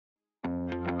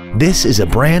This is a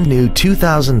brand new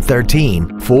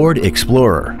 2013 Ford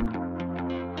Explorer.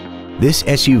 This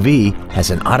SUV has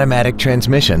an automatic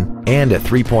transmission and a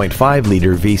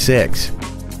 3.5-liter V6.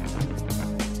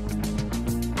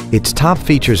 Its top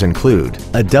features include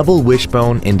a double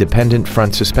wishbone independent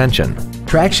front suspension,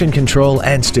 traction control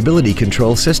and stability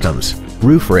control systems,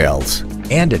 roof rails,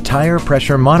 and a tire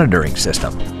pressure monitoring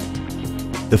system.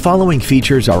 The following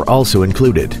features are also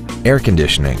included: air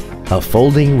conditioning, a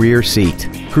folding rear seat,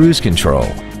 cruise control,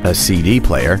 a CD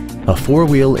player, a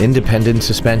four-wheel independent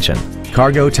suspension,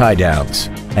 cargo tie-downs,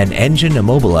 an engine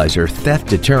immobilizer theft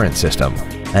deterrent system,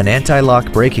 an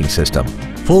anti-lock braking system,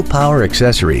 full power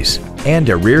accessories, and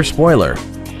a rear spoiler.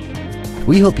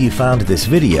 We hope you found this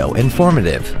video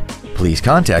informative. Please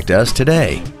contact us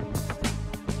today.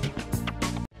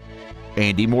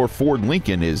 Andy Mohr Ford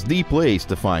Lincoln is the place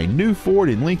to find new Ford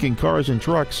and Lincoln cars and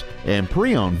trucks and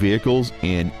pre-owned vehicles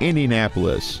in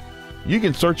Indianapolis. You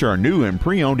can search our new and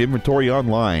pre-owned inventory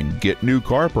online, get new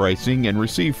car pricing, and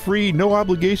receive free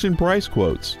no-obligation price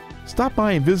quotes. Stop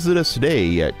by and visit us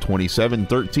today at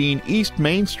 2713 East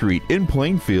Main Street in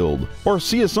Plainfield, or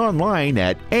see us online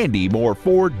at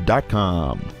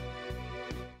andymohrford.com.